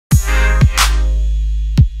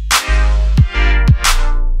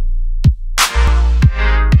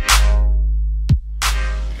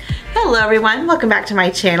Hello everyone, welcome back to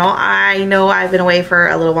my channel. I know I've been away for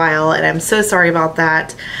a little while and I'm so sorry about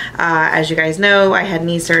that. As you guys know, I had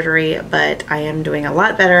knee surgery, but I am doing a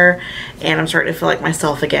lot better and I'm starting to feel like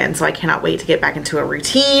myself again. So I cannot wait to get back into a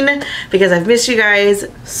routine because I've missed you guys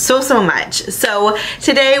so much. So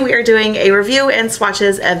today we are doing a review and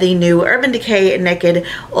swatches of the new Urban Decay Naked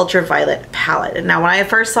Ultraviolet palette. Now when I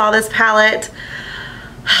first saw this palette,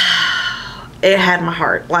 it had my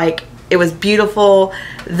heart. Like, it was beautiful.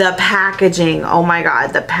 The packaging, oh my god,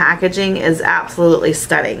 the packaging is absolutely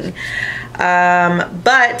stunning.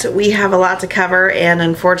 But we have a lot to cover and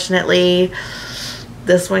unfortunately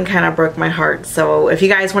this one kind of broke my heart. So if you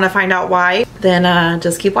guys want to find out why, then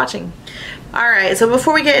just keep watching. Alright, so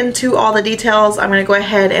before we get into all the details, I'm going to go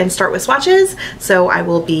ahead and start with swatches. So I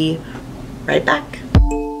will be right back.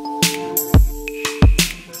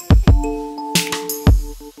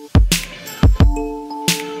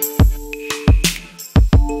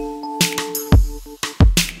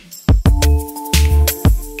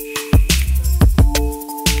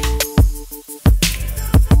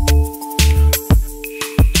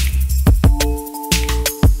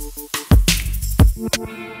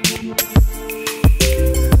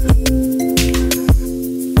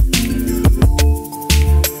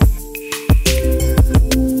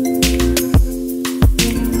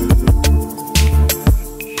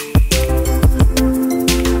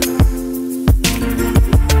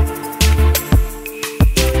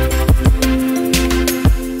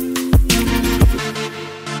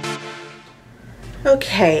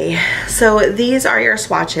 Okay, so these are your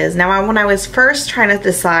swatches. Now when I was first trying to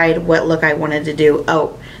decide what look I wanted to do,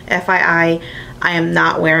 oh, FYI, I am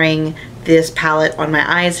not wearing this palette on my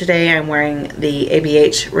eyes today. I'm wearing the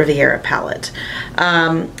ABH Riviera palette.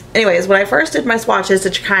 Anyways, when I first did my swatches to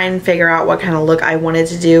try and figure out what kind of look I wanted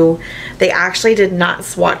to do, they actually did not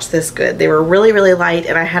swatch this good. They were really light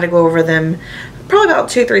and I had to go over them probably about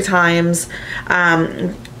 2-3 times.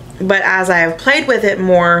 But as I have played with it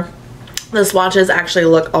more, the swatches actually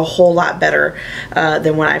look a whole lot better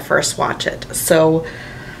than when I first swatch it. So,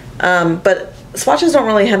 but swatches don't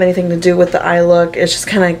really have anything to do with the eye look. It's just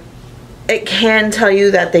kind of, it can tell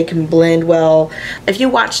you that they can blend well. If you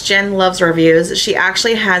watch Jen Loves Reviews, she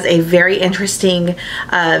actually has a very interesting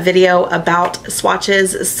video about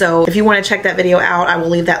swatches. So if you want to check that video out, I will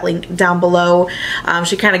leave that link down below.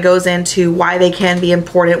 She kind of goes into why they can be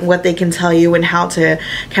important, what they can tell you, and how to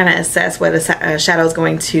kind of assess what a shadow is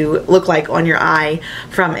going to look like on your eye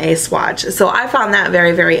from a swatch. So I found that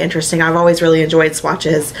very interesting. I've always really enjoyed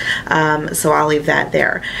swatches, so I'll leave that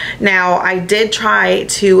there. Now I did try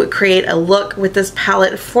to create a look with this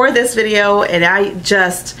palette for this video and I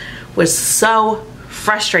just was so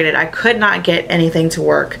frustrated. I could not get anything to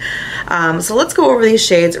work. So let's go over these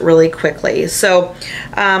shades really quickly. So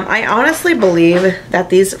I honestly believe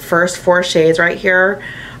that these first 4 shades right here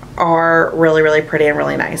are really pretty and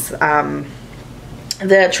really nice.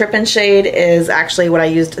 The Trippin' shade is actually what I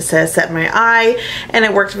used to set my eye and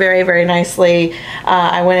it worked very nicely.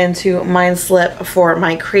 I went into Mind Slip for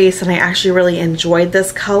my crease and I actually really enjoyed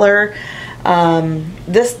this color.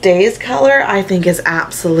 This Days color I think is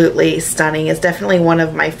absolutely stunning. It's definitely one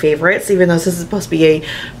of my favorites, even though this is supposed to be a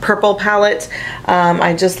purple palette.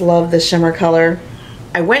 I just love the shimmer color.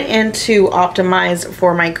 I went into Optimize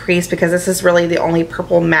for my crease because this is really the only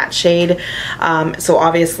purple matte shade. So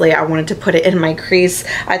obviously I wanted to put it in my crease.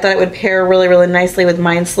 I thought it would pair really nicely with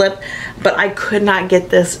Mind Slip, but I could not get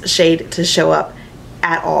this shade to show up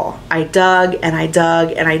at all. I dug and I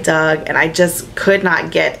dug and I dug and I just could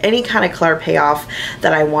not get any kind of color payoff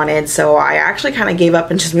that I wanted. So I actually kind of gave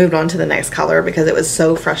up and just moved on to the next color because it was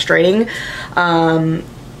so frustrating,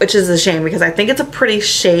 which is a shame because I think it's a pretty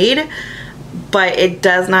shade, but it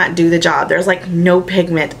does not do the job. There's like no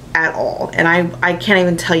pigment at all. And I can't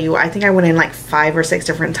even tell you, I think I went in like 5 or 6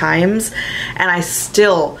 different times and I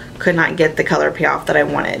still could not get the color payoff that I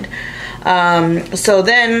wanted. So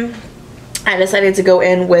then I decided to go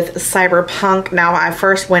in with Cyberpunk. Now I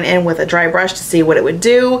first went in with a dry brush to see what it would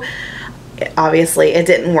do. Obviously it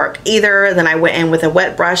didn't work either. Then I went in with a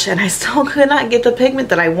wet brush and I still could not get the pigment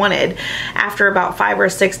that I wanted. After about 5 or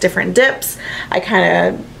 6 different dips, I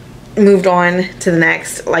kind of moved on to the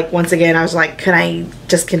next. Like once again I was like, can I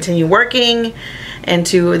just continue working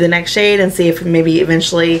into the next shade and see if maybe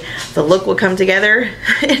eventually the look will come together?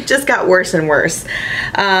 It just got worse and worse.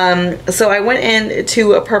 So I went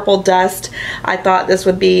into a Purple Dust. I thought this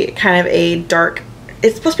would be kind of a dark,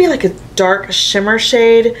 it's supposed to be like a dark shimmer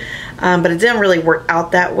shade, but it didn't really work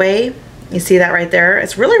out that way. You see that right there?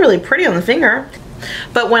 It's really pretty on the finger.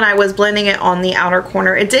 But when I was blending it on the outer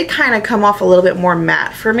corner, it did kind of come off a little bit more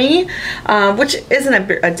matte for me, which isn't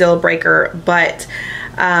a deal breaker, but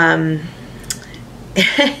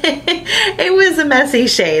It was a messy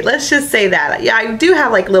shade, let's just say that. Yeah, I do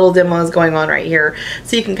have like little demos going on right here,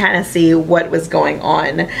 so you can kind of see what was going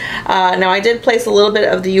on. Now I did place a little bit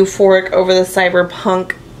of the Euphoric over the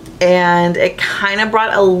Cyberpunk, and it kind of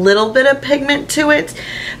brought a little bit of pigment to it,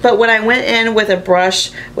 but when I went in with a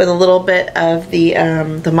brush with a little bit of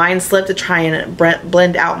the Mind Slip to try and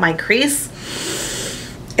blend out my crease,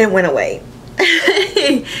 it went away.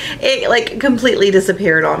 It like completely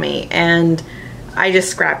disappeared on me, and I just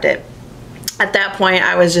scrapped it. At that point,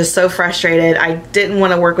 I was just so frustrated. I didn't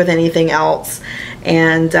want to work with anything else.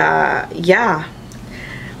 And yeah,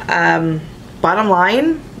 bottom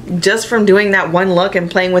line, just from doing that one look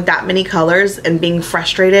and playing with that many colors and being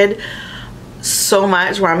frustrated so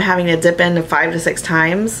much where I'm having to dip into 5 to 6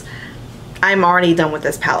 times, I'm already done with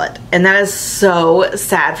this palette. And that is so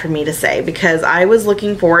sad for me to say, because I was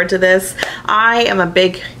looking forward to this. I am a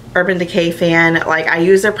big Urban Decay fan. Like, I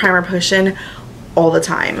use their primer potion all the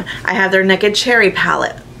time. I have their Naked Cherry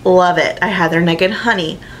palette, love it. I have their Naked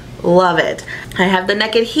Honey, love it. I have the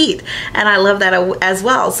Naked Heat, and I love that as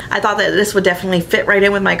well. So I thought that this would definitely fit right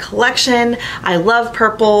in with my collection. I love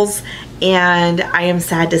purples, and I am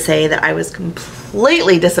sad to say that I was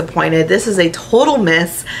completely disappointed. This is a total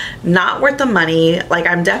miss, not worth the money. Like,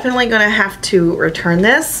 I'm definitely gonna have to return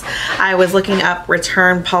this. I was looking up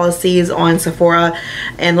return policies on Sephora,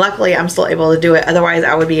 and luckily I'm still able to do it. Otherwise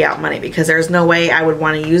I would be out money, because there's no way I would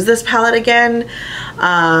want to use this palette again,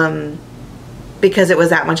 because it was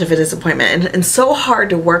that much of a disappointment and so hard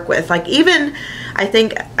to work with. Like, even I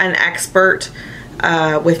think an expert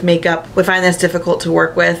with makeup would find this difficult to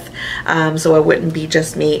work with, so it wouldn't be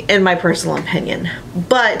just me, in my personal opinion.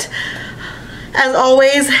 But as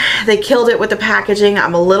always, they killed it with the packaging.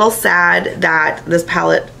 I'm a little sad that this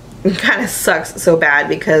palette kind of sucks so bad,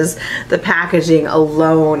 because the packaging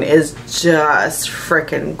alone is just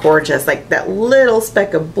freaking gorgeous. Like that little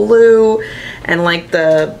speck of blue, and like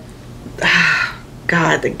the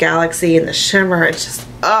God, the galaxy and the shimmer, it's just,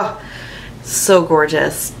 oh, so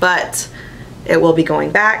gorgeous. But it will be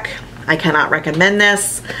going back. I cannot recommend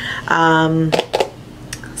this.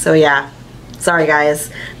 So yeah, sorry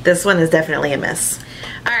guys, this one is definitely a miss.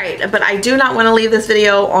 Alright, but I do not want to leave this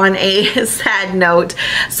video on a sad note.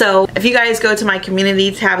 So if you guys go to my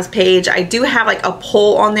community tabs page, I do have like a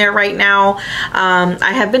poll on there right now.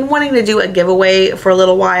 I have been wanting to do a giveaway for a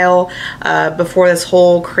little while before this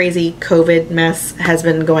whole crazy COVID mess has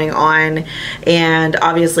been going on, and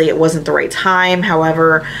obviously it wasn't the right time.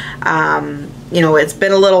 However, you know, it's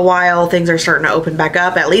been a little while. Things are starting to open back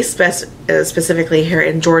up, at least specifically here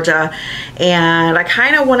in Georgia. And I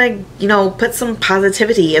kind of want to, you know, put some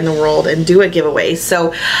positivity in the world and do a giveaway.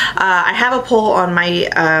 So I have a poll on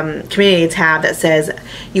my community tab that says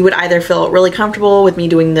you would either feel really comfortable with me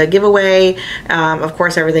doing the giveaway. Of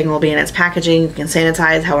course, everything will be in its packaging. You can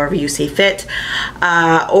sanitize however you see fit.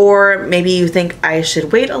 Or maybe you think I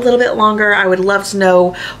should wait a little bit longer. I would love to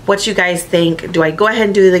know what you guys think. Do I go ahead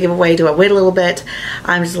and do the giveaway? Do I wait a little bit?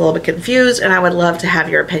 I'm just a little bit confused, and I would love to have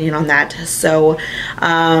your opinion on that. So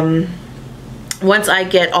once I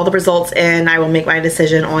get all the results in, I will make my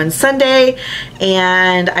decision on Sunday,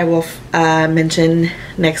 and I will mention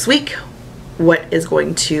next week what is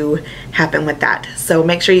going to happen with that. So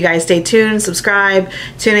make sure you guys stay tuned, subscribe,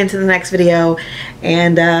 tune into the next video,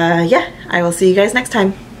 and yeah, I will see you guys next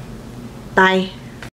time. Bye.